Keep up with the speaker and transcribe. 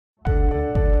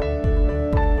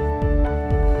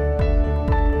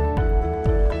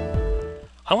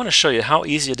I want to show you how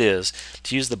easy it is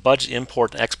to use the budget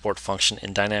import and export function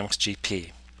in Dynamics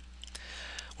GP.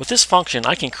 With this function,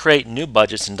 I can create new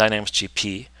budgets in Dynamics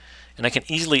GP, and I can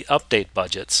easily update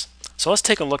budgets. So let's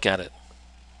take a look at it.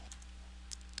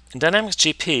 In Dynamics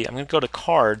GP, I'm going to go to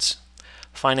Cards,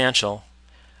 Financial,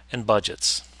 and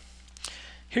Budgets.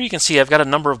 Here you can see I've got a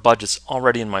number of budgets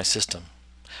already in my system.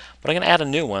 But I'm going to add a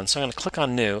new one, so I'm going to click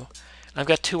on New. And I've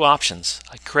got two options.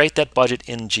 I can create that budget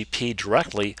in GP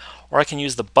directly, or I can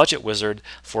use the Budget Wizard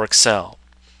for Excel.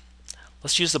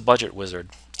 Let's use the Budget Wizard.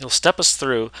 It'll step us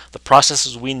through the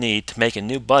processes we need to make a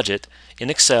new budget in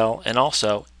Excel and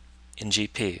also in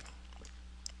GP.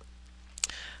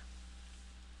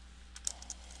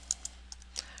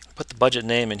 Put the budget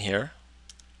name in here.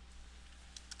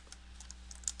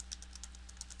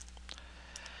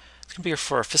 It's going to be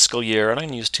for a fiscal year, and I'm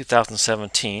going to use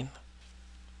 2017.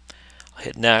 I'll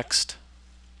hit Next.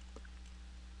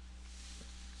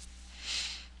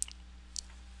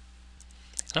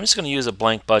 And I'm just going to use a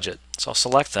blank budget. So I'll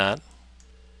select that.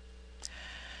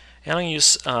 And I'm going to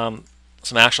use some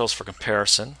actuals for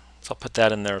comparison. So I'll put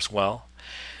that in there as well.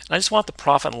 And I just want the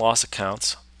profit and loss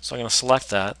accounts. So I'm going to select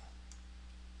that.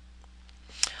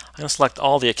 I'm going to select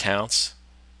all the accounts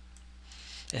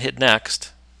and hit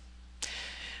Next.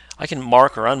 I can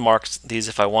mark or unmark these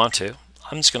if I want to.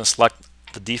 I'm just going to select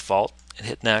the default and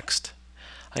hit Next.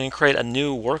 I can create a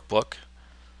new workbook,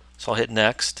 so I'll hit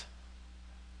Next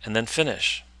and then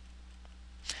Finish.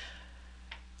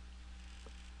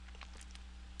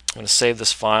 I'm going to save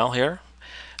this file here.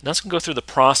 And that's going to go through the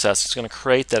process. It's going to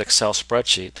create that Excel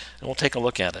spreadsheet, and we'll take a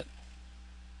look at it.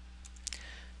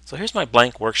 So here's my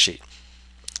blank worksheet.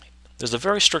 There's a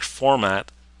very strict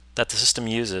format that the system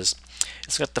uses.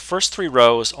 It's got the first three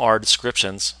rows are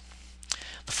descriptions.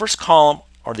 The first column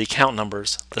are the account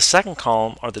numbers. The second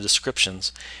column are the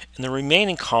descriptions. And the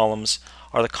remaining columns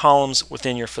are the columns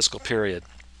within your fiscal period.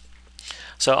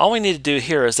 So all we need to do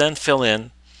here is then fill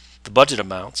in the budget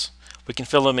amounts. We can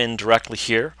fill them in directly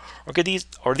here,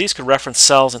 or these could reference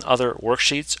cells in other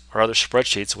worksheets or other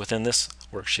spreadsheets within this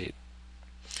worksheet.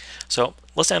 So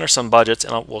let's enter some budgets,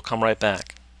 and we'll come right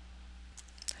back.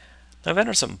 Now I've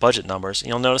entered some budget numbers, and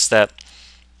you'll notice that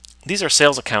these are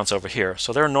sales accounts over here,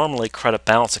 so they're normally credit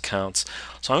balance accounts.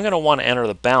 So I'm going to want to enter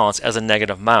the balance as a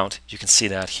negative amount. You can see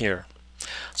that here.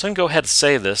 So I can go ahead and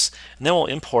save this, and then we'll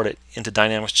import it into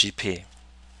Dynamics GP.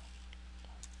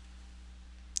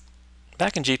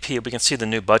 Back in GP, we can see the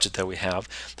new budget that we have.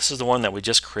 This is the one that we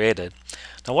just created.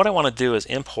 Now what I want to do is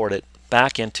import it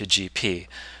back into GP.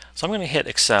 So I'm going to hit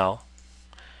Excel,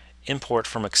 Import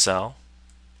from Excel.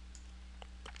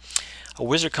 A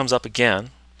wizard comes up again.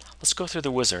 Let's go through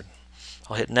the wizard.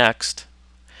 I'll hit Next,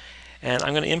 and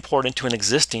I'm going to import into an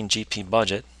existing GP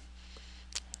budget.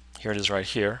 Here it is right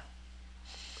here.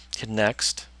 Hit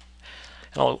Next,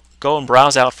 and I'll go and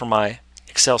browse out for my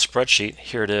Excel spreadsheet.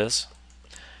 Here it is.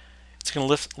 It's going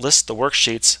to list the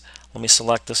worksheets. Let me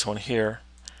select this one here,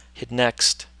 hit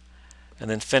Next, and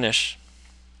then Finish.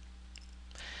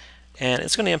 And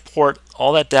it's going to import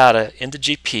all that data into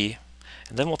GP,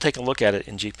 and then we'll take a look at it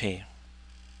in GP.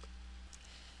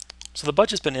 So the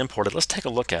budget's been imported. Let's take a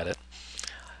look at it.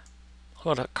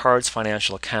 I'll go to Cards,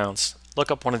 Financial, Accounts,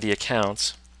 look up one of the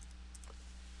accounts.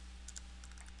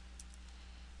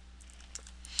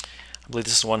 I believe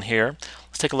this is one here.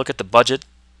 Let's take a look at the budget.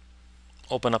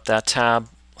 Open up that tab,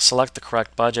 select the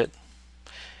correct budget,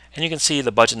 and you can see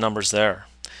the budget numbers there.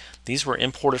 These were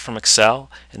imported from Excel,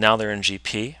 and now they're in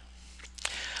GP.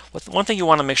 One thing you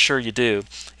want to make sure you do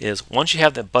is once you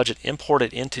have the budget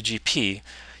imported into GP,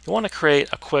 you want to create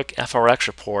a quick FRX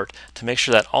report to make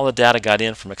sure that all the data got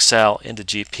in from Excel into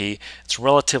GP. It's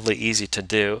relatively easy to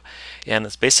do, and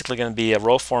it's basically going to be a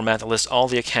row format that lists all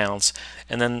the accounts,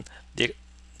 and then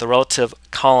the relative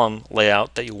column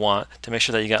layout that you want to make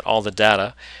sure that you got all the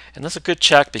data. And that's a good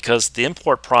check because the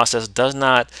import process does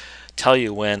not tell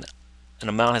you when an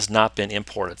amount has not been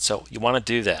imported. So you want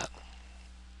to do that.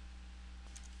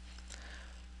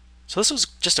 So this was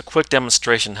just a quick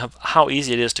demonstration of how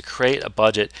easy it is to create a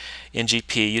budget in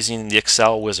GP using the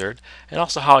Excel wizard, and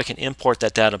also how I can import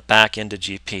that data back into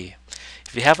GP.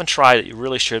 If you haven't tried it, you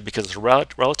really should, because it's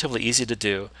relatively easy to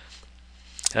do,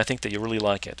 and I think that you really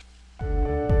like it.